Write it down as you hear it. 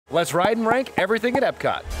Let's ride and rank everything at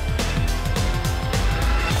EPCOT.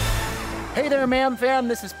 Hey there, ma'am fam.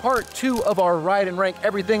 This is part 2 of our ride and rank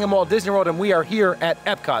everything in Walt Disney World, and we are here at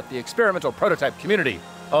EPCOT, the experimental prototype community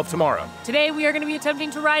of tomorrow. Today we are going to be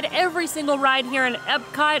attempting to ride every single ride here in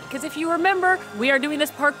EPCOT, because if you remember, we are doing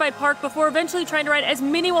this park by park before eventually trying to ride as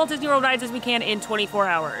many Walt Disney World rides as we can in 24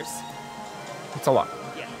 hours. It's a lot.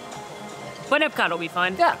 Yeah. But EPCOT will be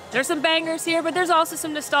fun. Yeah. There's some bangers here, but there's also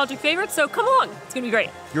some nostalgic favorites, so come along. It's going to be great.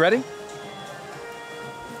 You ready?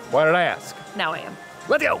 Why did I ask? Now I am.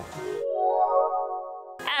 Let's go!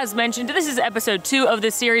 As mentioned, this is episode 2 of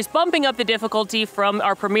this series, bumping up the difficulty from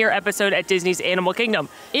our premiere episode at Disney's Animal Kingdom.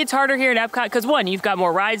 It's harder here in EPCOT because 1, you've got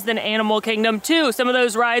more rides than Animal Kingdom. 2, some of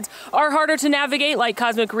those rides are harder to navigate, like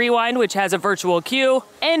Cosmic Rewind, which has a virtual queue.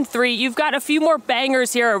 And 3, you've got a few more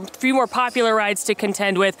bangers here, a few more popular rides to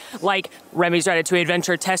contend with, like Remy's Ratatouille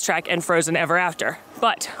Adventure, Test Track, and Frozen Ever After.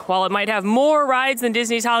 But while it might have more rides than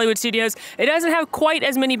Disney's Hollywood Studios, it doesn't have quite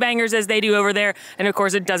as many bangers as they do over there. And of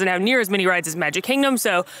course, it doesn't have near as many rides as Magic Kingdom,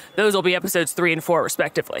 so those will be episodes 3 and 4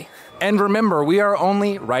 respectively. And remember, we are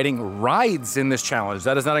only riding rides in this challenge.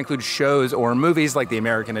 That does not include shows or movies like the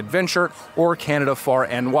American Adventure or Canada Far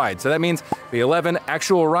and Wide. So that means the 11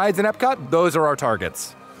 actual rides in EPCOT, those are our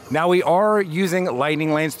targets. Now we are using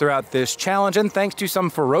lightning lanes throughout this challenge, and thanks to some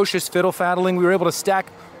ferocious fiddle faddling, we were able to stack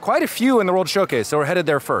quite a few in the World Showcase, so we're headed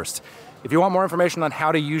there first. If you want more information on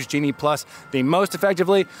how to use Genie Plus the most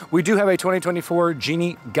effectively, we do have a 2024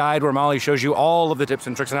 Genie guide where Molly shows you all of the tips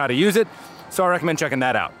and tricks on how to use it, so I recommend checking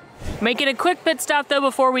that out. Making a quick pit stop though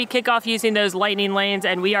before we kick off using those lightning lanes,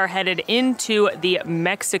 and we are headed into the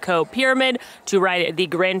Mexico Pyramid to ride the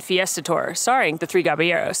Grand Fiesta Tour, starring the Three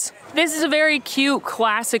Caballeros. This is a very cute,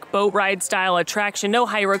 classic boat ride style attraction, no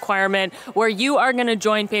height requirement, where you are gonna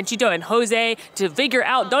join Panchito and Jose to figure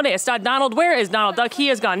out donde está Donald, where is Donald Duck, he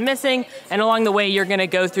has gone missing, and along the way you're gonna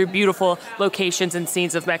go through beautiful locations and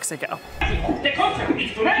scenes of Mexico.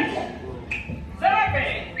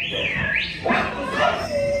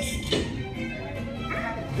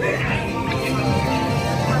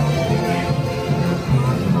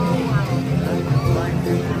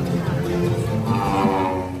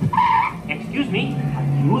 Excuse me,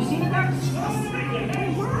 have you seen that?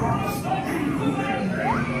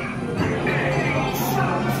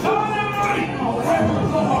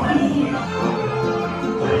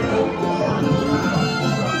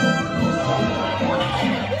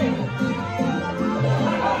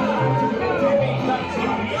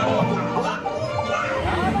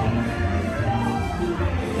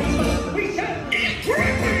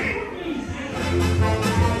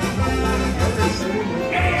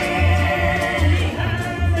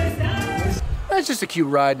 It's just a cute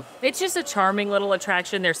ride. It's just a charming little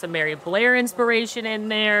attraction. There's some Mary Blair inspiration in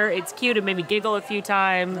there. It's cute, it made me giggle a few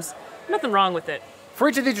times. Nothing wrong with it. For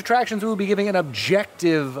each of these attractions, we will be giving an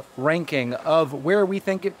objective ranking of where we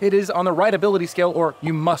think it is on the rideability scale or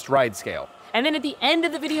you must ride scale. And then at the end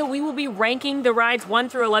of the video, we will be ranking the rides 1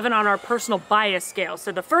 through 11 on our personal bias scale.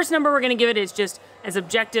 So the first number we're gonna give it is just as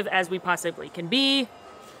objective as we possibly can be.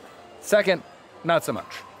 Second, not so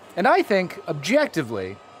much. And I think,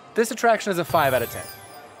 objectively, this attraction is a 5 out of 10.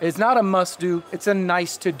 It's not a must-do, it's a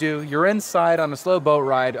nice-to-do. You're inside on a slow boat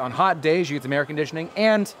ride. On hot days, you get some air conditioning,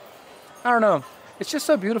 and I don't know, it's just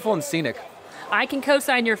so beautiful and scenic. I can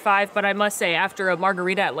co-sign your 5, but I must say, after a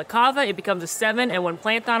margarita at La Cava, it becomes a 7, and when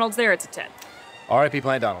Plant Donald's there, it's a 10. R.I.P.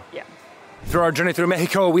 Plant Donald. Yeah. Through our journey through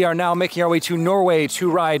Mexico, we are now making our way to Norway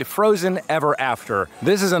to ride Frozen Ever After.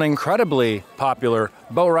 This is an incredibly popular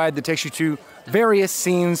boat ride that takes you to various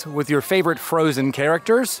scenes with your favorite Frozen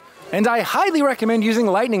characters. And I highly recommend using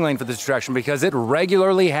Lightning Lane for this attraction because it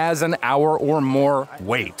regularly has an hour or more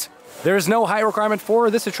wait. There's no height requirement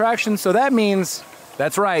for this attraction, so that means,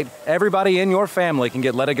 that's right, everybody in your family can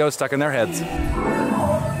get Let It Go stuck in their heads.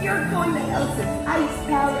 You're going to Elsa's Ice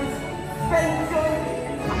Palace, Frozen.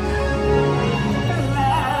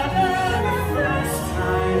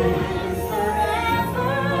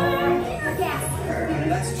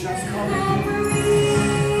 Let's just call it.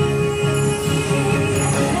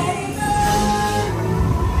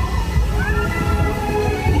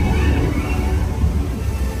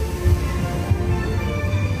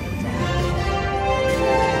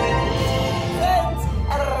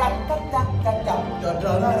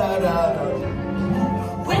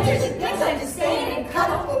 Winter's a good time to stay in and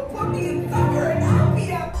cuddle with Porky and Thumper and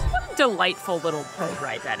Alpia. What a delightful little boat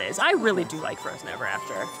ride that is. I really do like Frozen Ever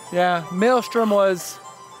After. Yeah, Maelstrom was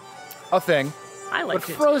a thing. I liked but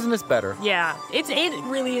it. Frozen is better. Yeah, it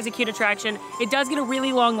really is a cute attraction. It does get a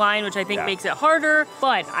really long line, which I think makes it harder,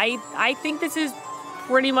 but I think this is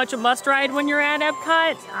pretty much a must ride when you're at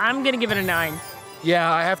EPCOT. I'm gonna give it a 9.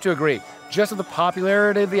 Yeah, I have to agree. Just with the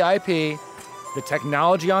popularity of the IP, the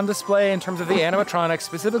technology on display in terms of the animatronics,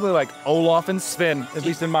 specifically like Olaf and Sven, at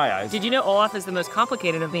least in my eyes. Did you know Olaf is the most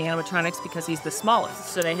complicated of the animatronics because he's the smallest?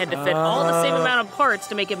 So they had to fit all the same amount of parts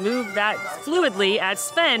to make it move that fluidly as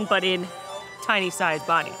Sven, but in tiny sized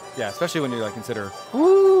body. Yeah, especially when you like consider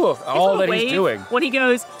all that he's doing. When he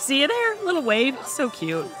goes, see you there, little wave, it's so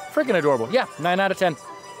cute. Freaking adorable. Yeah, 9 out of 10.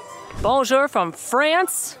 Bonjour from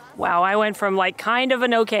France. Wow, I went from like kind of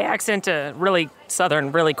an okay accent to really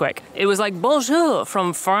Southern really quick. It was like bonjour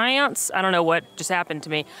from France. I don't know what just happened to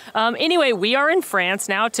me. Anyway, we are in France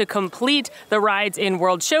now to complete the rides in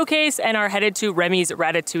World Showcase and are headed to Remy's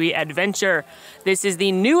Ratatouille Adventure. This is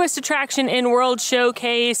the newest attraction in World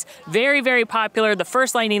Showcase. Very, very popular. The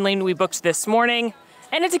first Lightning Lane we booked this morning.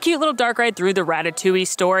 And it's a cute little dark ride through the Ratatouille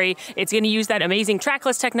story. It's gonna use that amazing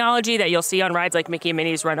trackless technology that you'll see on rides like Mickey and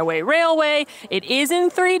Minnie's Runaway Railway. It is in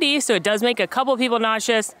 3D, so it does make a couple people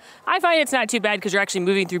nauseous. I find it's not too bad because you're actually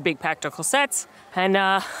moving through big practical sets. And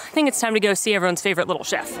I think it's time to go see everyone's favorite little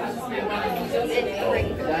chef.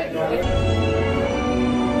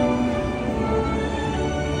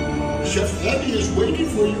 Chef Abby is waiting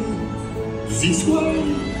for you. This way.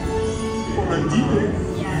 For a dinner.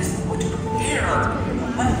 Yes, what to prepare?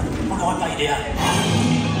 On va idea.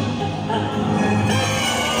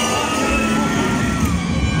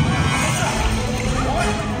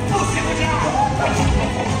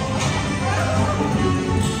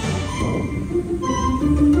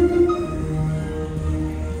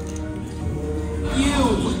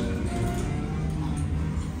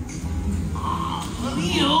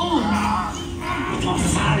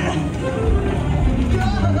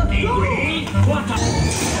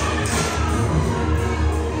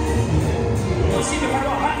 Aussi, il va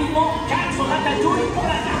falloir rapidement 4 ratatouilles pour la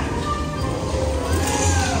table.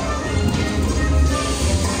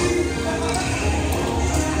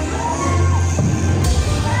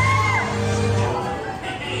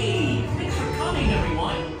 Hey, thanks for coming,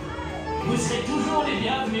 everyone. Vous serez toujours les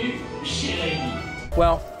bienvenus chez Rémi.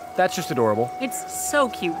 Well, that's just adorable. It's so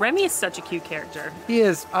cute. Remy is such a cute character. He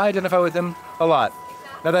is. I identify with him a lot.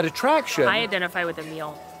 Now that attraction... I identify with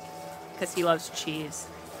Emil because he loves cheese.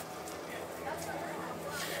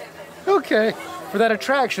 Okay. For that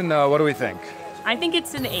attraction, though, what do we think? I think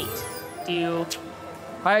it's an 8. Do you?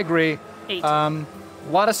 I agree. 8. A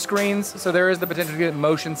lot of screens, so there is the potential to get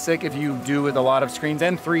motion sick if you do with a lot of screens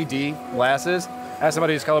and 3D glasses. As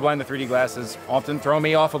somebody who's colorblind, the 3D glasses often throw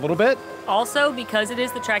me off a little bit. Also, because it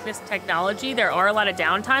is the trackless technology, there are a lot of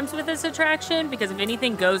downtimes with this attraction because if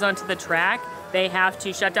anything goes onto the track, they have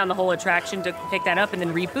to shut down the whole attraction to pick that up and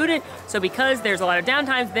then reboot it. So because there's a lot of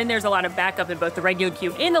downtimes, then there's a lot of backup in both the regular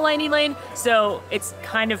queue and the Lightning Lane. So it's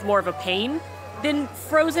kind of more of a pain than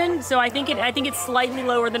Frozen. So I think it's slightly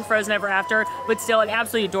lower than Frozen Ever After, but still an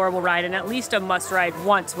absolutely adorable ride and at least a must ride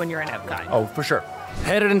once when you're in Epcot. Oh, for sure.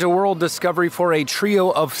 Headed into World Discovery for a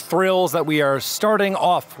trio of thrills that we are starting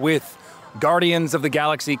off with Guardians of the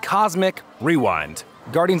Galaxy Cosmic Rewind.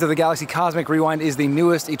 Guardians of the Galaxy Cosmic Rewind is the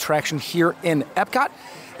newest attraction here in Epcot.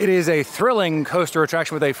 It is a thrilling coaster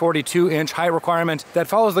attraction with a 42-inch height requirement that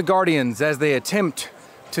follows the Guardians as they attempt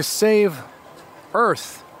to save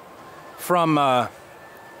Earth from a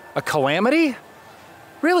calamity?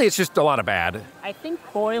 Really, it's just a lot of bad. I think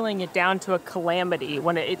boiling it down to a calamity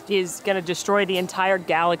when it is going to destroy the entire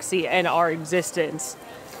galaxy and our existence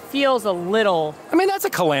feels a little... I mean, that's a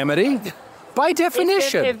calamity. By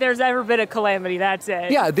definition. If there's ever been a calamity, that's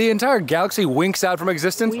it. Yeah, the entire galaxy winks out from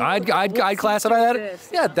existence. I'd classify that.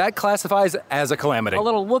 Yeah, that classifies as a calamity. A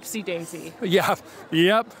little whoopsie daisy. Yeah,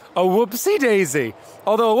 yep, a whoopsie daisy.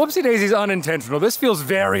 Although a whoopsie daisy is unintentional, this feels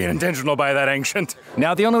very intentional by that ancient.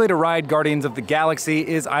 Now, the only way to ride Guardians of the Galaxy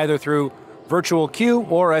is either through virtual queue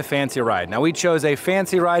or a fancy ride. Now, we chose a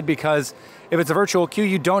fancy ride because if it's a virtual queue,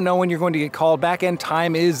 you don't know when you're going to get called back, and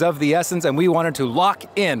time is of the essence, and we wanted to lock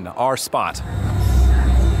in our spot.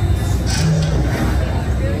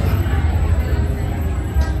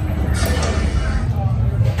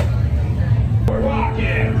 We're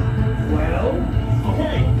rocking. Well,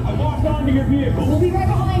 okay, I walked onto your vehicle. We'll be right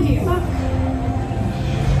behind you.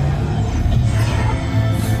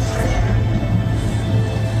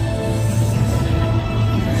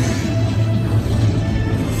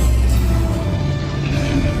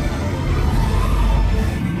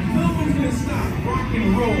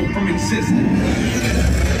 From existence.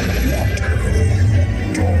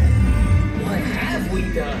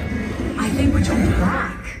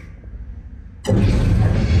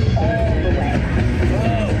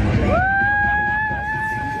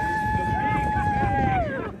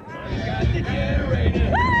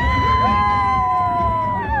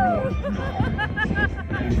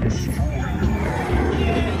 You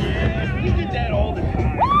did that all the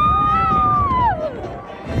time.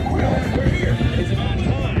 Well, we're here. It's about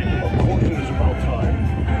time. Of course it is about time.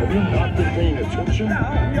 Have you not been paying attention?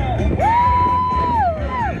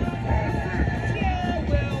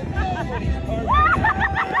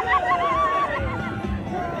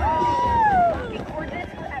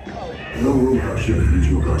 No room for ship at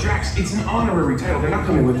EPCOT. Jax, it's an honorary title. They're not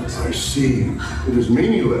coming with us. I see. It is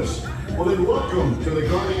meaningless. Well then, welcome to the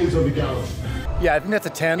Guardians of the Galaxy. Yeah, I think that's a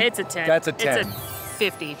 10. It's a 10. That's a 10. It's a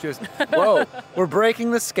 50. Just, whoa, we're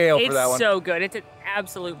breaking the scale for that one. It's so good. It's an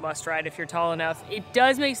absolute must ride if you're tall enough. It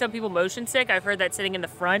does make some people motion sick. I've heard that sitting in the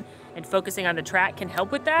front and focusing on the track can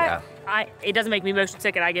help with that. Yeah. It doesn't make me motion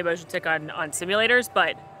sick, and I get motion sick on simulators,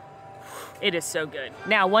 but it is so good.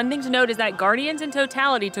 Now, one thing to note is that Guardians in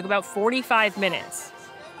totality took about 45 minutes.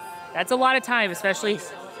 That's a lot of time, especially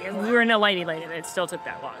we were in a lightning lane and it still took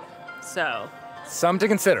that long. So, Some to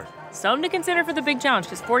consider. some to consider for the big challenge,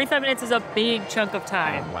 because 45 minutes is a big chunk of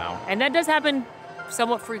time. Wow. And that does happen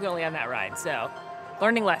somewhat frequently on that ride, so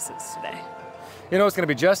learning lessons today. You know what's going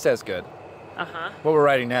to be just as good? Uh-huh. What we're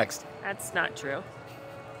riding next. That's not true.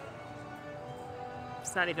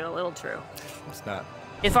 It's not even a little true. It's not.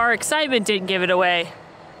 If our excitement didn't give it away,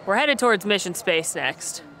 we're headed towards Mission Space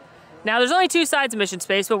next. Now, there's only 2 sides of Mission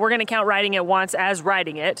Space, but we're gonna count riding it once as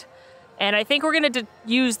riding it. And I think we're gonna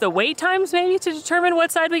use the wait times maybe to determine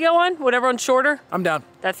what side we go on, whatever one's shorter. I'm down.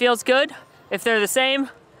 That feels good. If they're the same,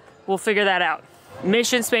 we'll figure that out.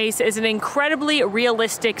 Mission Space is an incredibly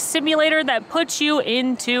realistic simulator that puts you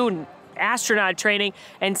into astronaut training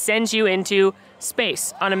and sends you into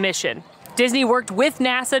space on a mission. Disney worked with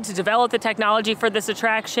NASA to develop the technology for this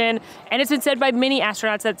attraction, and it's been said by many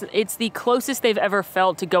astronauts that it's the closest they've ever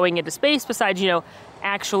felt to going into space besides,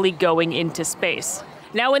 actually going into space.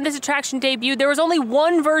 Now, when this attraction debuted, there was only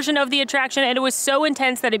one version of the attraction, and it was so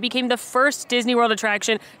intense that it became the first Disney World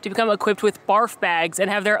attraction to become equipped with barf bags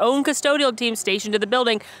and have their own custodial team stationed in the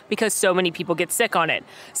building because so many people get sick on it.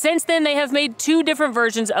 Since then, they have made 2 different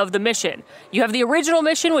versions of the mission. You have the original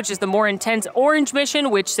mission, which is the more intense orange mission,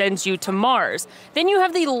 which sends you to Mars. Then you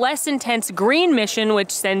have the less intense green mission,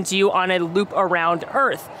 which sends you on a loop around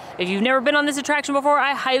Earth. If you've never been on this attraction before,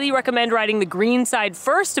 I highly recommend riding the green side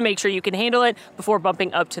first to make sure you can handle it before bumping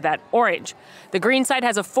up to that orange. The green side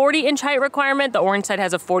has a 40-inch height requirement, the orange side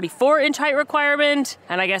has a 44-inch height requirement,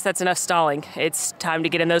 and I guess that's enough stalling. It's time to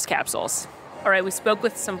get in those capsules. All right, we spoke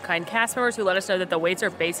with some kind cast members who let us know that the weights are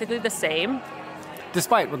basically the same.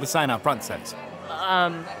 Despite what the sign out front says.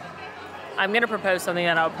 I'm gonna propose something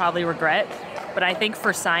that I'll probably regret, but I think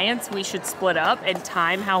for science, we should split up and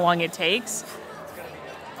time how long it takes,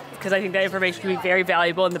 because I think that information can be very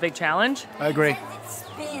valuable in the big challenge. I agree.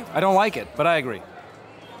 I don't like it, but I agree.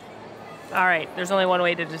 All right, there's only one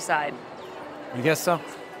way to decide. You guess so?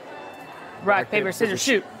 Rock, paper, scissors,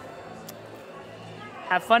 shoot.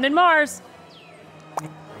 Have fun in Mars. All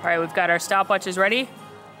right, we've got our stopwatches ready.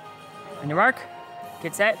 On your mark,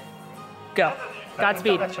 get set, go.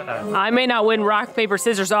 Godspeed. I may not win rock, paper,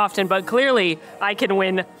 scissors often, but clearly I can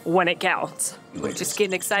win when it counts. Just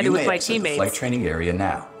getting excited with my teammates. Flight training area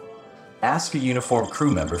now. Ask a uniformed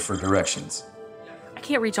crew member for directions. I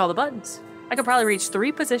can't reach all the buttons. I could probably reach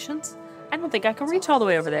 3 positions. I don't think I can reach all the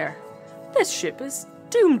way over there. This ship is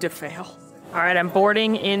doomed to fail. All right, I'm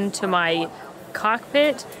boarding into my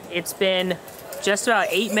cockpit. It's been just about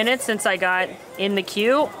 8 minutes since I got in the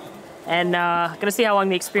queue, and gonna see how long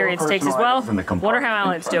the experience takes as well. Wonder how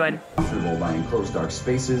Alan's doing. Comfortable by enclosed dark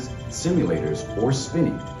spaces, simulators, or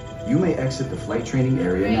spinning. You may exit the flight training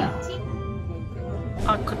area now.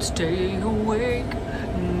 I could stay awake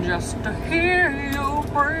just to hear you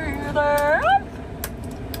breathing.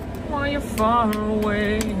 While you're far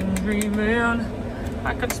away and dreaming,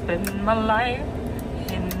 I could spend my life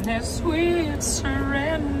in this sweet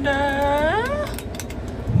surrender.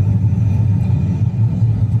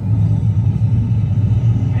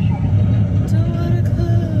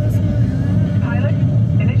 Pilot,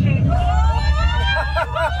 initiate.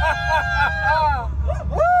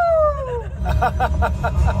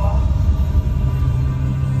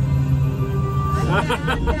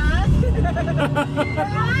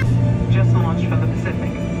 Just launched from the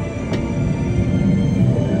Pacific.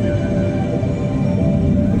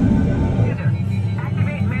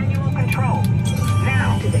 Activate manual control.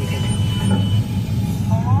 Now. Activated.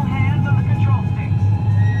 All hands on the control sticks.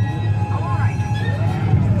 All right.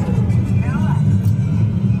 Now up.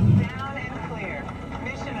 Down and clear.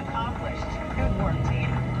 Mission accomplished. Good work, team.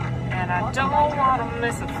 And I don't want to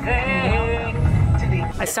miss a thing.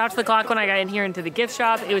 I stopped the clock when I got in here into the gift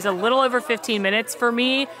shop. It was a little over 15 minutes for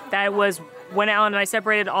me. That was when Alan and I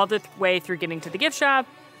separated all the way through getting to the gift shop.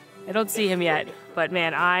 I don't see him yet, but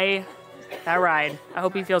man, that ride, I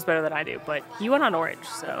hope he feels better than I do, but he went on orange,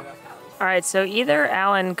 so. All right, so either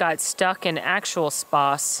Alan got stuck in actual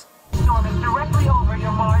spas. Storm is directly over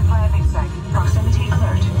your Mars landing site. Proximity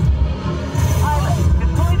alert. Pilot,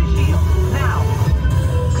 deploy the shield, now.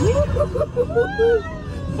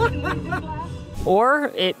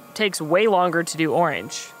 Or it takes way longer to do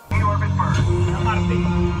orange. In orbit first.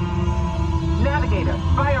 Navigator,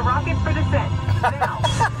 fire rockets for descent. Now.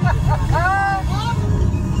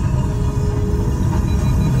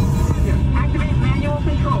 Activate manual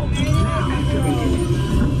control. Now activated.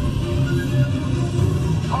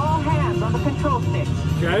 All hands on the control stick.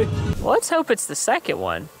 Okay. Well, let's hope it's the second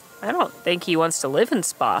one. I don't think he wants to live in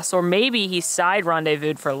Spas, or maybe he side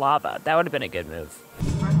rendezvoused for lava. That would have been a good move.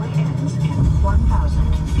 Runway ends in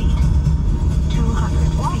 1,000 feet.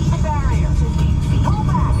 200 Watch the barrier. 50 feet. Pull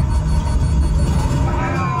back.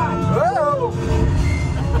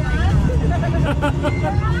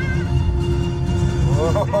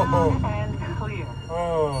 Down and clear.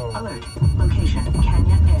 Alert. Location,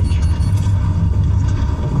 Canyon Edge.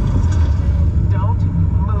 Don't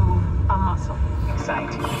move a muscle.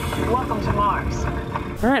 Site. Welcome to Mars.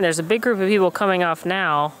 All right, there's a big group of people coming off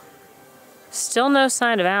now. Still no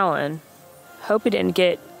sign of Alan. Hope he didn't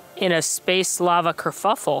get in a space lava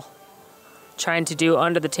kerfuffle trying to do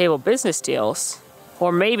under the table business deals.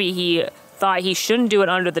 Or maybe he thought he shouldn't do it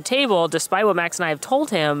under the table despite what Max and I have told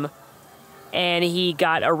him, and he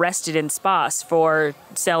got arrested in Spas for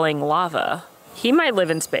selling lava. He might live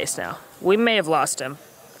in space now. We may have lost him.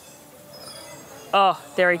 Oh,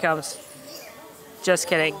 there he comes. Just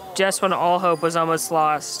kidding. Just when all hope was almost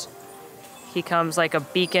lost, he comes like a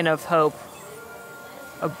beacon of hope.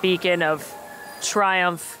 A beacon of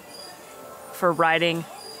triumph for riding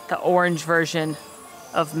the orange version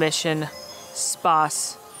of Mission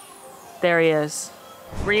Spas. There he is.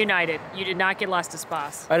 Reunited. You did not get lost to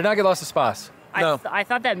Spas. I did not get lost to Spas. No. I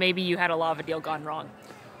thought that maybe you had a lava deal gone wrong.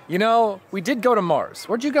 You know, we did go to Mars.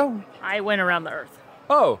 Where'd you go? I went around the Earth.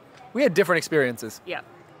 Oh, we had different experiences. Yeah.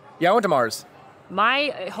 Yeah, I went to Mars.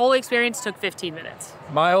 My whole experience took 15 minutes.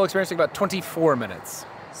 My whole experience took about 24 minutes.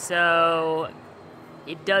 So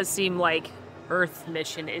it does seem like Earth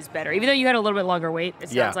mission is better. Even though you had a little bit longer wait, it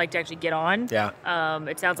sounds like to actually get on. Yeah.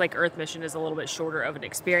 It sounds like Earth mission is a little bit shorter of an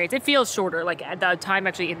experience. It feels shorter, like at the time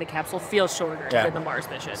actually in the capsule feels shorter than the Mars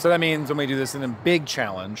mission. So that means when we do this in a big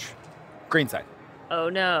challenge, green side. Oh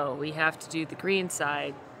no, we have to do the green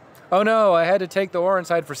side. Oh no, I had to take the orange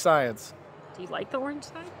side for science. Do you like the orange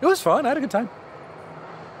side? It was fun, I had a good time.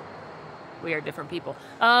 We are different people.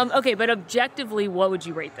 Okay, but objectively, what would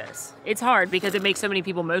you rate this? It's hard because it makes so many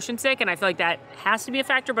people motion sick, and I feel like that has to be a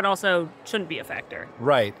factor, but also shouldn't be a factor.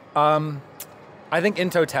 Right. I think in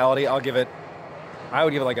totality, I would give it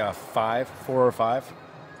like a 4 or 5.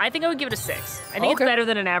 I think I would give it a 6. I think it's better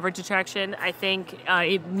than an average attraction. I think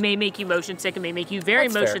it may make you motion sick. It may make you very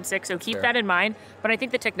motion sick, so keep that in mind. But I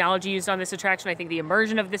think the technology used on this attraction, I think the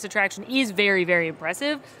immersion of this attraction is very, very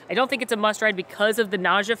impressive. I don't think it's a must ride because of the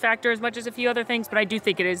nausea factor as much as a few other things, but I do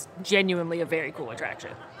think it is genuinely a very cool attraction.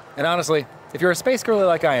 And honestly, if you're a space girly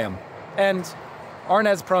like I am, and aren't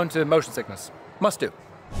as prone to motion sickness, must do.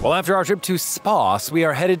 Well, after our trip to Spas, we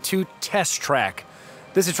are headed to Test Track.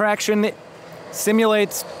 This attraction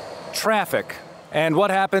simulates traffic and what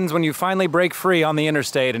happens when you finally break free on the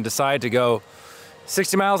interstate and decide to go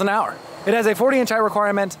 60 miles an hour. It has a 40-inch height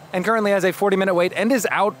requirement and currently has a 40-minute wait and is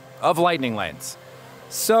out of lightning lanes.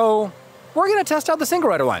 So we're gonna test out the single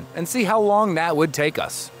rider line and see how long that would take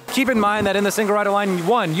us. Keep in mind that in the single rider line,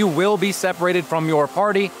 1, you will be separated from your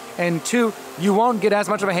party, and 2, you won't get as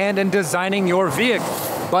much of a hand in designing your vehicle.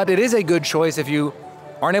 But it is a good choice if you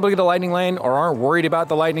aren't able to get a lightning lane or aren't worried about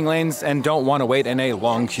the lightning lanes and don't want to wait in a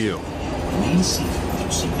long queue. Main seat with your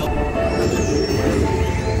seatbelt.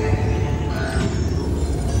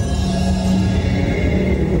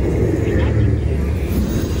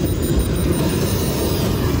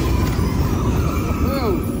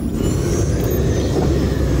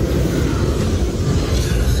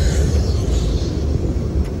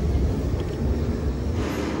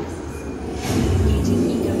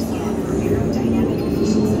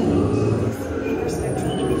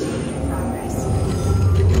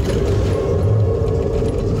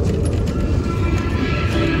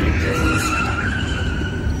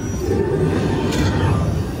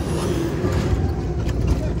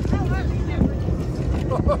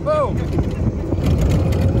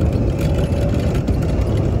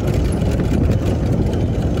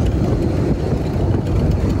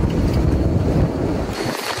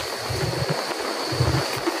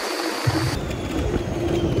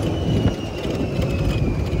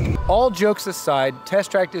 all jokes aside,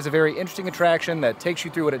 Test Track is a very interesting attraction that takes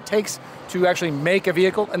you through what it takes to actually make a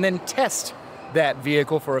vehicle and then test that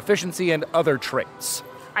vehicle for efficiency and other traits.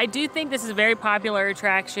 I do think this is a very popular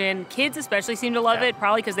attraction. Kids especially seem to love it,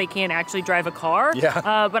 probably because they can't actually drive a car.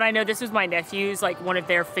 Yeah. But I know this was my nephew's, like, one of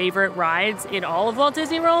their favorite rides in all of Walt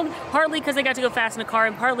Disney World, partly because they got to go fast in a car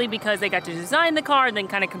and partly because they got to design the car and then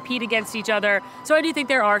kind of compete against each other. So I do think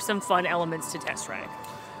there are some fun elements to Test Track.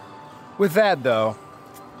 With that, though,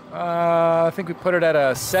 I think we put it at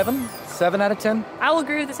a 7 out of 10. I will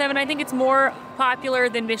agree with the 7. I think it's more popular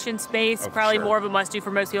than Mission Space, probably sure. more of a must-do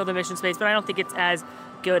for most people than Mission Space, but I don't think it's as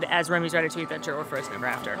good as Remy's Ratatouille Adventure or Frozen Ever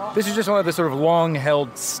After. This is just one of the sort of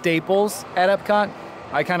long-held staples at Epcot.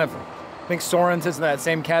 I kind of think Soarin's is in that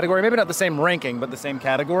same category. Maybe not the same ranking, but the same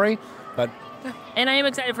category. But and I am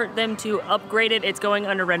excited for them to upgrade it. It's going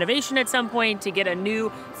under renovation at some point to get a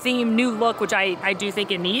new theme, new look, which I do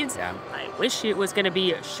think it needs. Yeah. I wish it was going to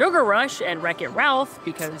be Sugar Rush and Wreck-It Ralph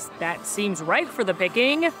because that seems right for the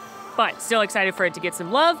picking, but still excited for it to get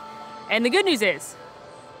some love. And the good news is,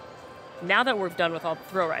 now that we're done with all the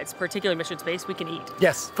thrill rides, particularly Mission Space, we can eat.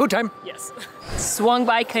 yes, food time. Yes. Swung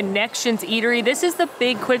by Connections Eatery. This is the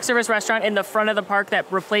big quick service restaurant in the front of the park that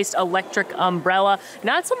replaced Electric Umbrella.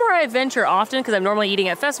 Not somewhere I venture often because I'm normally eating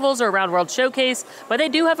at festivals or around World Showcase, but they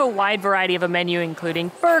do have a wide variety of a menu,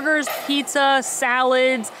 including burgers, pizza,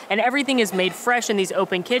 salads, and everything is made fresh in these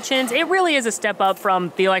open kitchens. It really is a step up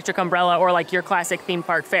from the Electric Umbrella or like your classic theme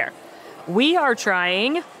park fare. We are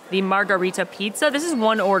trying the margarita pizza. This is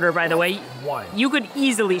one order, by the way. One. You could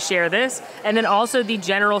easily share this. And then also the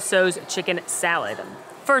General Tso's chicken salad.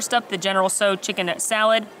 First up, the General Tso chicken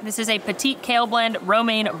salad. This is a petite kale blend,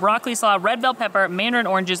 romaine, broccoli slaw, red bell pepper, mandarin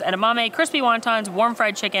oranges, edamame, crispy wontons, warm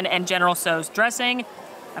fried chicken, and General Tso's dressing.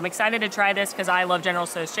 I'm excited to try this because I love General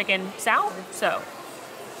Tso's chicken. General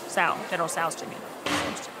Tso's chicken.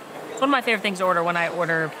 It's one of my favorite things to order when I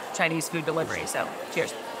order Chinese food delivery, so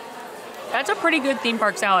cheers. That's a pretty good theme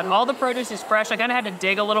park salad. All the produce is fresh. I kind of had to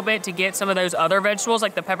dig a little bit to get some of those other vegetables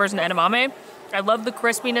like the peppers and edamame. I love the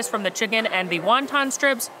crispiness from the chicken and the wonton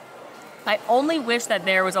strips. I only wish that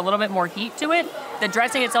there was a little bit more heat to it. The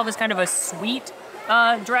dressing itself is kind of a sweet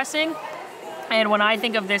dressing. And when I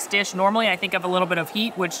think of this dish, normally I think of a little bit of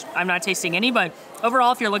heat, which I'm not tasting any, but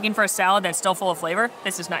overall, if you're looking for a salad that's still full of flavor,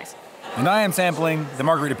 this is nice. And I am sampling the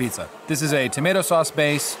margarita pizza. This is a tomato sauce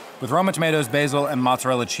base with Roma tomatoes, basil, and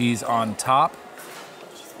mozzarella cheese on top.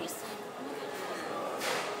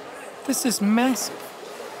 This is massive.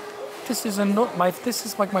 This is this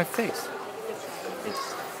is like my face.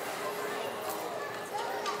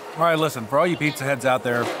 All right, listen, for all you pizza heads out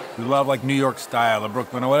there who love like New York style or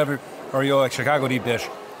Brooklyn or whatever, or you like Chicago deep dish,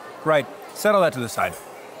 right, settle that to the side.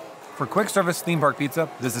 For quick service theme park pizza,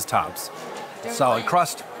 this is tops. Solid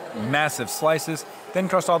crust, massive slices, thin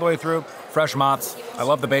crust all the way through, fresh mozz. I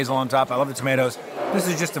love the basil on top, I love the tomatoes. This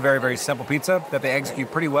is just a very, very simple pizza that they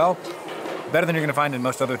execute pretty well, better than you're gonna find in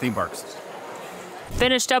most other theme parks.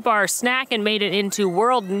 Finished up our snack and made it into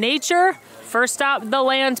World Nature. First stop, the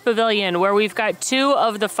Land Pavilion, where we've got 2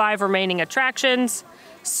 of the 5 remaining attractions,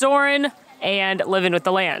 Soarin' and Living with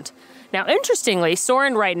the Land. Now, interestingly,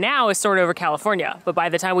 Soarin' right now is sort of over California, but by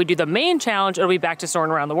the time we do the main challenge, it'll be back to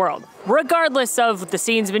Soarin' around the world. Regardless of the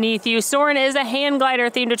scenes beneath you, Soarin' is a hand glider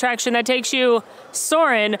themed attraction that takes you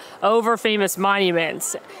Soarin' over famous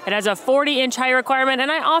monuments. It has a 40-inch height requirement,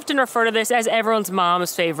 and I often refer to this as everyone's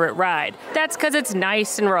mom's favorite ride. That's because it's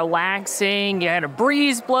nice and relaxing, you had a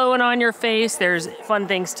breeze blowing on your face, there's fun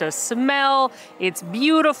things to smell, it's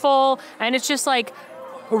beautiful, and it's just like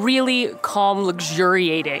really calm,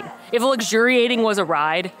 luxuriating. If luxuriating was a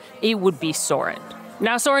ride, it would be Soarin'.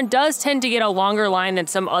 Now, Soarin' does tend to get a longer line than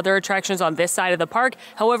some other attractions on this side of the park,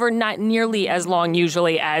 however, not nearly as long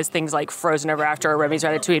usually as things like Frozen Ever After or Remy's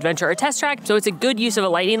Ratatouille Adventure or Test Track, so it's a good use of a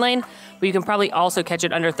lightning lane, but you can probably also catch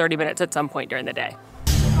it under 30 minutes at some point during the day.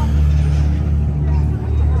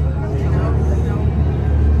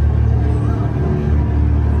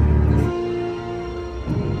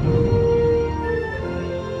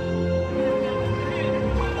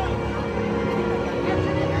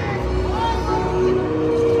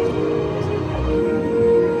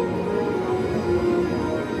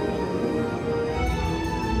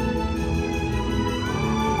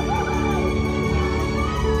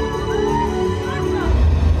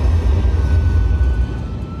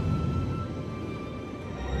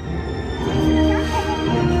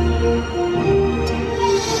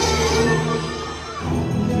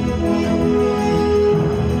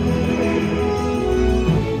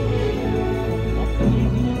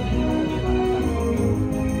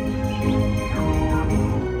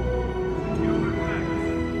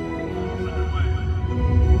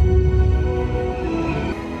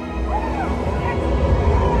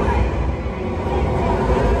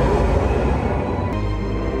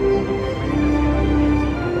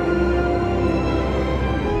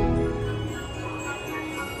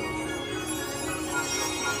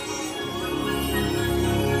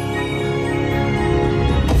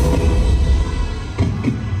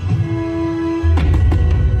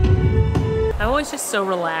 It's just so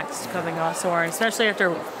relaxed coming off Soarin', especially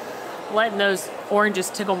after letting those oranges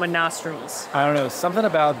tickle my nostrils. I don't know, something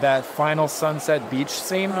about that final sunset beach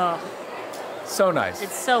scene. Oh, So nice.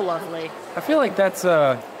 it's so lovely. I feel like that's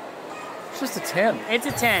it's just a 10. It's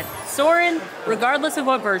a 10. Soarin', regardless of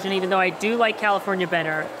what version, even though I do like California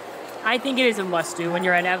better, I think it is a must-do when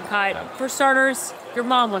you're at Epcot. For starters, your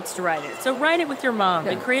mom wants to ride it. So ride it with your mom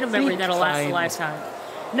and create a memory that'll last a lifetime.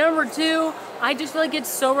 Number 2, I just feel like it's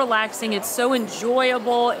so relaxing. It's so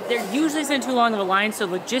enjoyable. There usually isn't too long of a line, so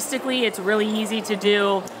logistically it's really easy to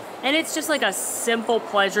do. And it's just like a simple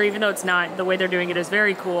pleasure, even though it's not. The way they're doing it is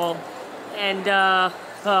very cool. And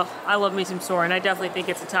I love me some Soarin'. I definitely think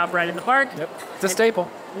it's a top ride in the park. Yep, it's a staple.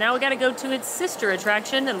 Now we got to go to its sister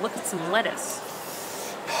attraction and look at some lettuce.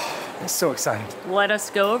 I'm so excited. Let us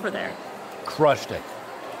go over there. Crushed it.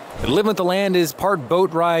 Living with the Land is part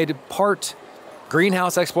boat ride, part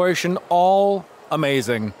greenhouse exploration, all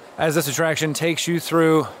amazing. As this attraction takes you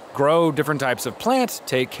through, grow different types of plants,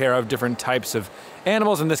 take care of different types of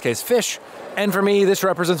animals, in this case fish. And for me, this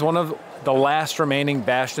represents one of the last remaining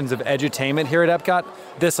bastions of edutainment here at Epcot,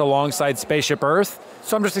 this alongside Spaceship Earth.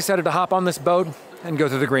 So I'm just excited to hop on this boat and go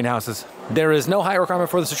through the greenhouses. There is no height requirement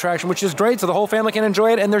for this attraction, which is great, so the whole family can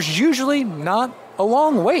enjoy it, and there's usually not a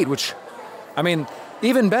long wait, which, I mean,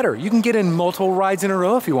 even better. You can get in multiple rides in a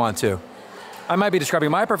row if you want to. I might be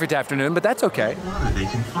describing my perfect afternoon, but that's okay. Water they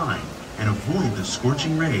can find and avoid the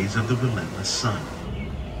scorching rays of the relentless sun.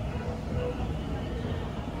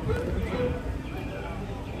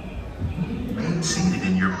 Remain seated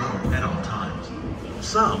in your boat at all times.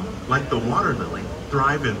 Some, like the water lily,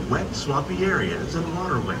 thrive in wet, swampy areas and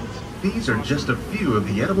waterways. These are just a few of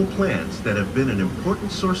the edible plants that have been an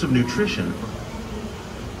important source of nutrition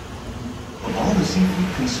of all the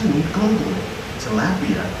seafood consumed globally.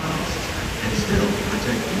 Tilapia costs and still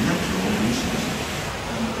protect natural resources.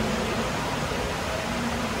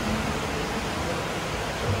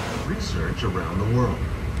 Research around the world.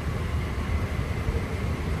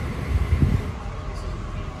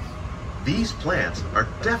 These plants are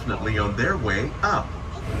definitely on their way up.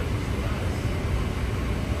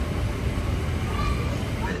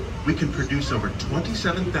 We can produce over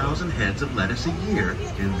 27,000 heads of lettuce a year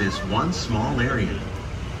in this one small area.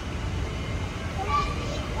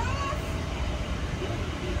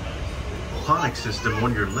 Aquaponics system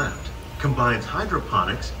on your left combines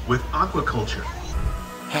hydroponics with aquaculture.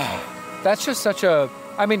 That's just such a,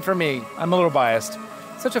 I mean, for me, I'm a little biased,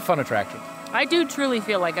 such a fun attraction. I do truly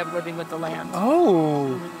feel like I'm living with the land.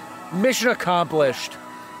 Oh, mission accomplished.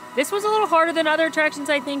 This was a little harder than other attractions,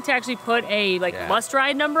 I think, to actually put a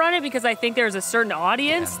must-ride number on it, because I think there's a certain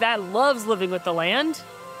audience that loves living with the land.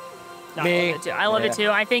 No, Me. I love it too.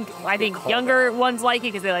 I think younger ones like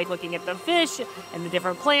it because they like looking at the fish and the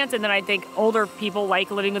different plants, and then I think older people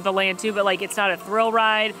like living with the land too. But like, it's not a thrill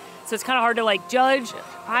ride, so it's kind of hard to like judge.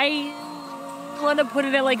 I want to put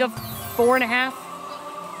it at like a 4.5.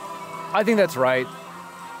 I think that's right.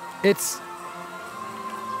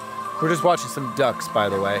 We're just watching some ducks, by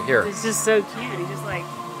the way. Here. It's just so cute. He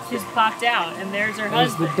just popped out, and there's her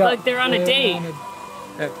husband. Look, they're on a date.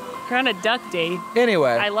 They're on a duck date.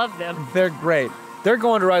 Anyway. I love them. They're great. They're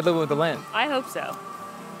going to ride Living with the Land. I hope so.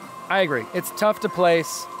 I agree. It's tough to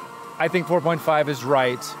place. I think 4.5 is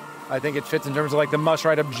right. I think it fits in terms of like the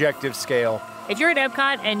must-ride objective scale. If you're at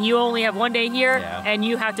Epcot and you only have one day here and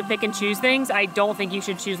you have to pick and choose things, I don't think you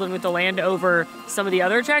should choose Living with the Land over some of the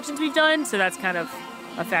other attractions we've done, so that's kind of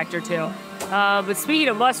a factor too. But speaking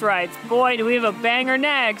of must rides, boy, do we have a banger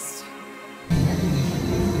next.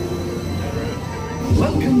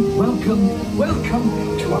 Welcome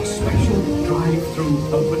to our special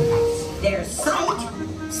drive-through open house. There's sight,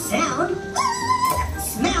 sound,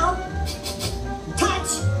 smell,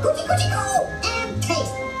 touch, coochie, and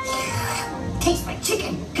taste. Tastes like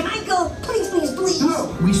chicken. Can I go? Please, please, please.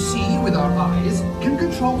 No, we see with our eyes, can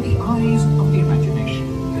control the eyes of the imagination.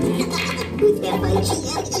 With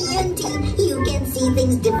F-I-G-H-E-N-T, you can see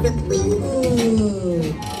things differently.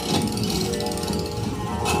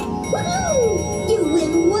 Woohoo! You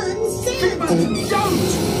win one cent! Don't!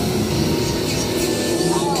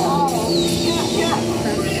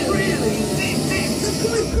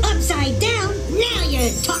 Upside down? Now you're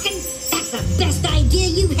talking. That's the best idea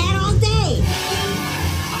you've had all day.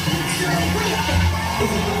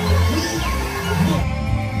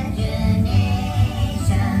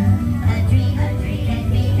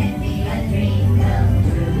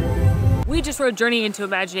 We just rode Journey into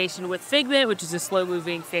Imagination with Figment, which is a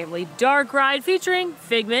slow-moving family dark ride featuring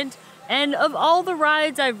Figment. And of all the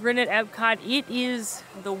rides I've ridden at Epcot, it is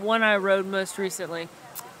the one I rode most recently.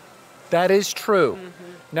 That is true.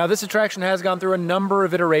 Now, this attraction has gone through a number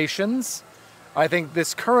of iterations. I think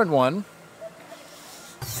this current one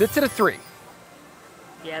sits at a 3.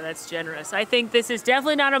 Yeah, that's generous. I think this is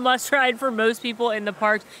definitely not a must ride for most people in the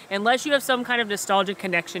parks unless you have some kind of nostalgic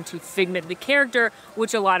connection to Figment the character,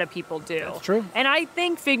 which a lot of people do. That's true. And I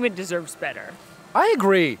think Figment deserves better. I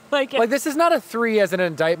agree. Like this is not a 3 as an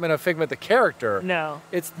indictment of Figment the character. No.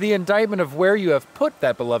 It's the indictment of where you have put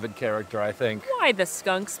that beloved character, I think. Why the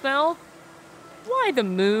skunk smell? Why the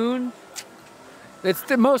moon? It's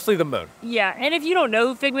mostly the moon. Yeah, and if you don't know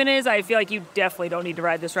who Figment is, I feel like you definitely don't need to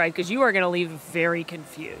ride this ride because you are going to leave very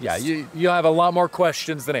confused. Yeah, you'll have a lot more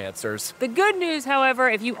questions than answers. The good news, however,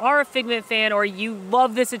 if you are a Figment fan or you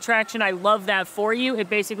love this attraction, I love that for you. It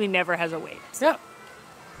basically never has a wait. Yeah.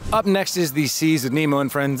 Up next is the Seas of Nemo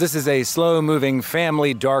and Friends. This is a slow-moving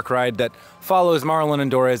family dark ride that follows Marlin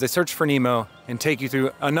and Dora as they search for Nemo and take you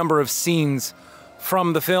through a number of scenes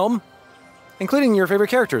from the film, including your favorite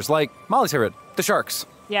characters, like Molly's favorite, the sharks.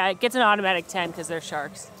 Yeah, it gets an automatic 10 because they're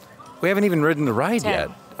sharks. We haven't even ridden the ride 10.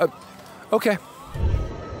 yet. Okay.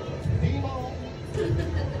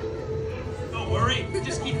 Don't worry,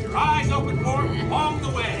 just keep your eyes open for him along the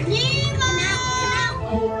way.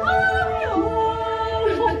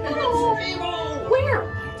 Where?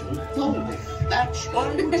 Oh, that's what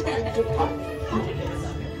I'm trying to find.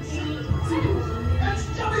 That's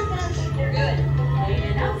jellyfish. You're good.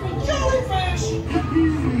 Jellyfish!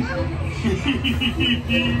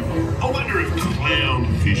 I wonder if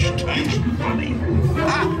clownfish taste funny.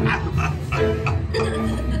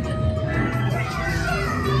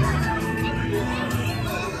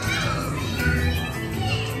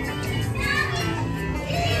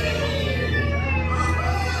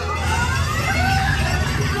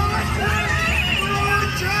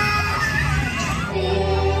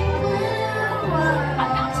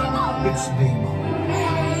 It's Nemo.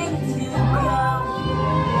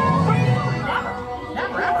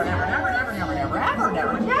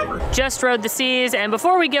 Just rode the seas, and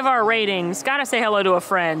before we give our ratings, gotta say hello to a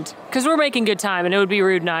friend, because we're making good time and it would be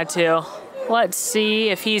rude not to. Let's see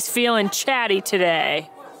if he's feeling chatty today.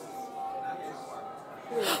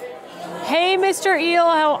 Hey, Mr. Eel,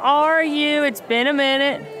 how are you? It's been a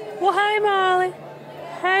minute. Well, hey, Molly.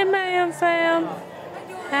 Hey, ma'am, fam.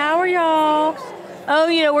 How are y'all? Oh,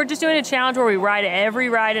 you know, we're just doing a challenge where we ride every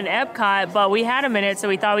ride in EPCOT, but we had a minute, so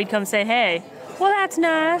we thought we'd come say hey. Well, that's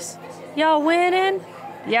nice. Y'all winning?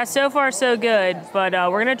 Yeah, so far so good, but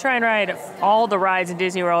we're gonna try and ride all the rides in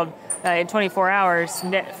Disney World in 24 hours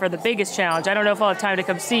for the biggest challenge. I don't know if I'll have time to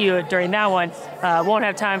come see you during that one. Won't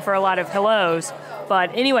have time for a lot of hellos.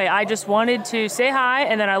 But anyway, I just wanted to say hi,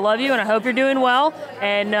 and then I love you, and I hope you're doing well,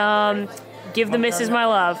 and give the missus my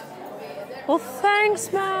love. Well,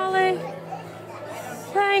 thanks, Molly.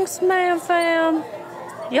 Thanks, ma'am, fam.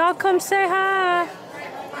 Y'all come say hi.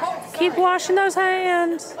 Keep washing those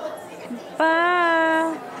hands.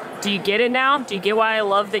 Bye. Do you get it now? Do you get why I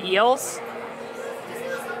love the eels?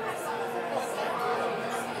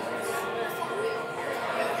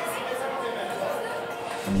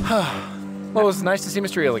 Well, it was nice to see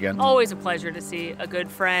Mr. Eel again. Always a pleasure to see a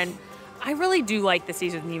good friend. I really do like the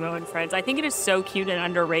Seas with Nemo and Friends. I think it is so cute and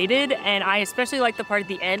underrated, and I especially like the part at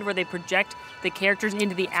the end where they project the characters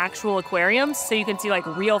into the actual aquariums so you can see like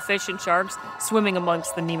real fish and sharks swimming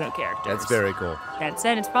amongst the Nemo characters. That's very cool. That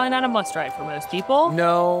said, it's probably not a must-ride for most people.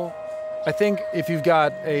 No, I think if you've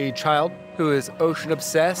got a child who is ocean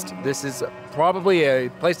obsessed, this is probably a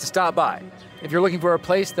place to stop by. If you're looking for a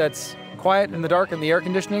place that's quiet in the dark and the air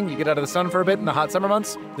conditioning, you get out of the sun for a bit in the hot summer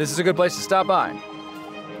months, this is a good place to stop by.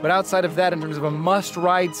 But outside of that, in terms of a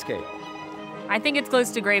must-ride scape, I think it's close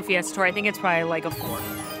to Great Fiesta Tour. I think it's probably like a 4.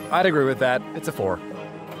 I'd agree with that. It's a 4.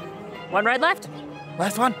 One ride left.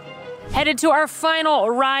 Last one. Headed to our final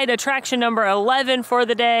ride, attraction number 11 for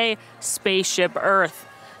the day, Spaceship Earth.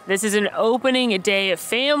 This is an opening day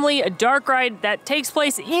family dark ride that takes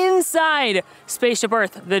place inside Spaceship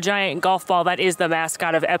Earth, the giant golf ball that is the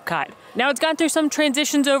mascot of EPCOT. Now, it's gone through some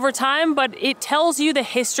transitions over time, but it tells you the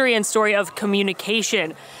history and story of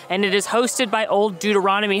communication, and it is hosted by old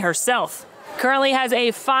Deuteronomy herself. Currently has a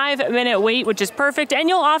 5-minute wait, which is perfect, and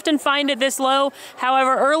you'll often find it this low.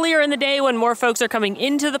 However, earlier in the day when more folks are coming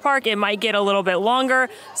into the park, it might get a little bit longer.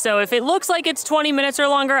 So if it looks like it's 20 minutes or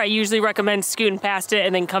longer, I usually recommend scooting past it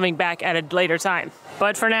and then coming back at a later time.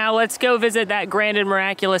 But for now, let's go visit that grand and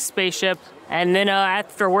miraculous spaceship. And then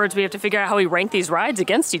afterwards, we have to figure out how we rank these rides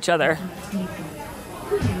against each other.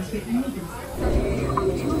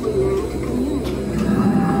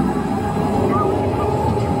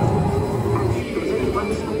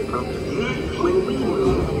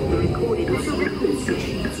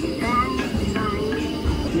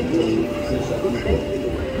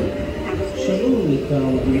 Una,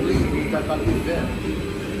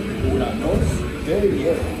 dos, very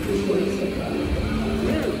bien.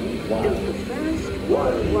 Wow. The first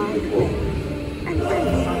worldwide war and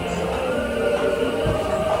Renaissance.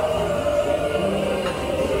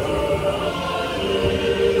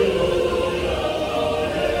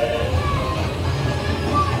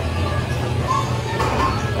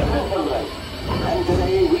 And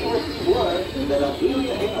today we receive word that a few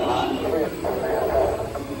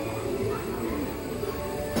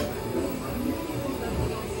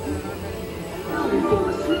From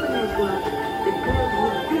a super network that goes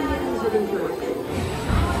with billions of interactions.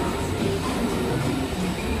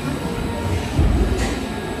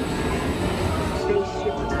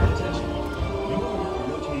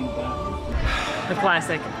 The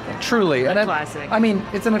classic. Truly. A And classic. I mean,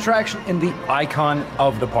 it's an attraction in the icon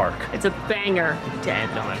of the park. It's a banger to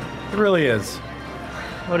end on. It really is.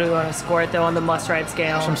 What do we want to score it though on the must-ride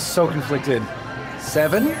scale? I'm so conflicted.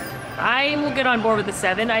 7? I will get on board with a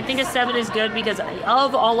 7. I think a 7 is good because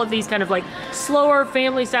of all of these kind of like slower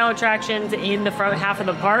family-style attractions in the front half of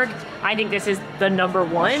the park, I think this is the number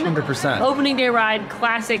 1. 100%. Opening day ride,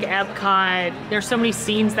 classic Epcot. There's so many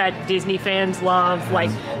scenes that Disney fans love, like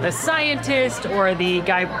the scientist or the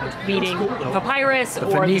guy beating papyrus or the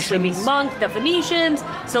Phoenicians. sleeping monk, the Phoenicians.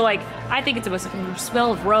 So like, I think it's a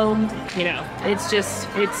smell of Rome. You know, it's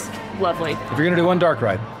lovely. If you're gonna do one dark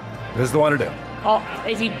ride, this is the one to do.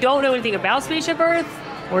 If you don't know anything about Spaceship Earth,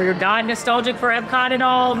 or you're not nostalgic for Epcot at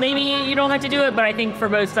all, maybe you don't have to do it, but I think for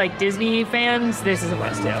most like Disney fans, this is a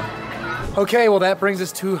must do. Okay, well that brings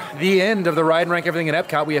us to the end of the Ride and Rank Everything in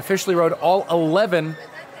Epcot. We officially rode all 11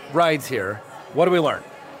 rides here. What do we learn?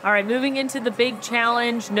 All right, moving into the big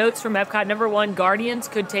challenge, notes from Epcot. Number 1, Guardians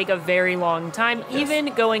could take a very long time,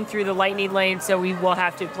 even going through the lightning lane, so we will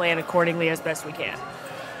have to plan accordingly as best we can.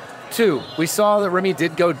 2, we saw that Remy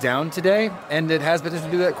did go down today, and it has potential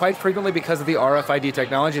to do that quite frequently because of the RFID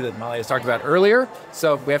technology that Molly has talked about earlier,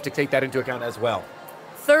 so we have to take that into account as well.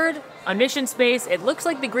 3rd, on Mission Space, it looks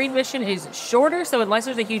like the green mission is shorter, so unless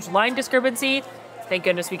there's a huge line discrepancy, thank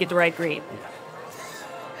goodness we get the right green.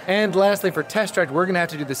 And lastly, for Test Track, we're going to have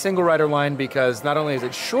to do the single rider line because not only is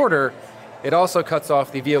it shorter, it also cuts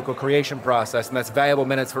off the vehicle creation process, and that's valuable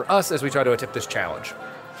minutes for us as we try to attempt this challenge.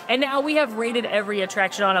 And now we have rated every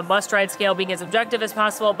attraction on a must-ride scale, being as objective as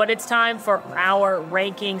possible, but it's time for our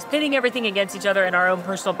rankings, pitting everything against each other and our own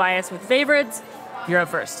personal bias with favorites. You're up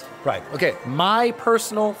first. Right, okay, my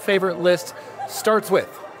personal favorite list starts with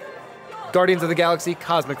Guardians of the Galaxy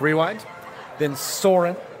Cosmic Rewind, then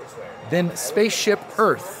Soarin', then Spaceship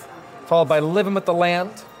Earth, followed by Living with the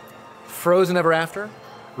Land, Frozen Ever After,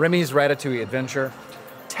 Remy's Ratatouille Adventure,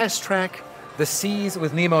 Test Track, The Seas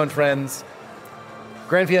with Nemo and Friends,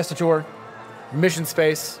 Grand Fiesta Tour, Mission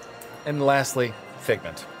Space, and lastly,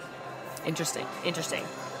 Figment. Interesting.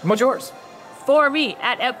 What's yours? For me,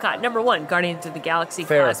 at Epcot, number 1, Guardians of the Galaxy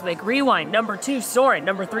Fair. Cosmic Rewind. Number 2, Soarin'.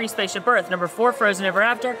 Number 3, Spaceship Earth. Number 4, Frozen Ever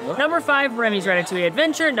After. Number 5, Remy's Ratatouille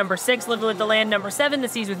Adventure. Number 6, Living with the Land. Number 7, The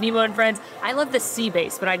Seas with Nemo and Friends. I love the sea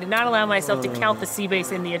base, but I did not allow myself to count the sea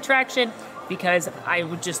base in the attraction because I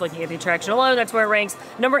was just looking at the attraction alone. That's where it ranks.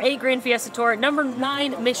 Number 8, Grand Fiesta Tour. Number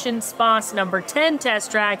 9, Mission Space. Number 10,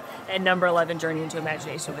 Test Track. And number 11, Journey into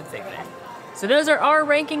Imagination with Figment. So those are our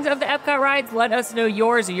rankings of the Epcot rides. Let us know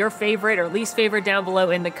yours or your favorite or least favorite down below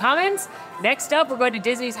in the comments. Next up, we're going to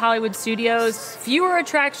Disney's Hollywood Studios. Fewer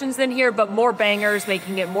attractions than here, but more bangers,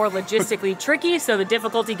 making it more logistically tricky, so the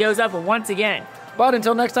difficulty goes up once again. But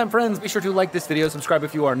until next time, friends, be sure to like this video, subscribe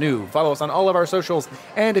if you are new, follow us on all of our socials,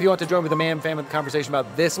 and if you want to join with the Man Fam in the conversation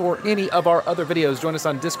about this or any of our other videos, join us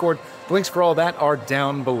on Discord. The links for all that are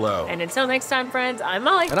down below. And until next time, friends, I'm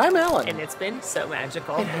Molly. And I'm Alan. And it's been so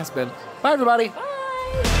magical. It has been. Bye, everybody.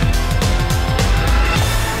 Bye.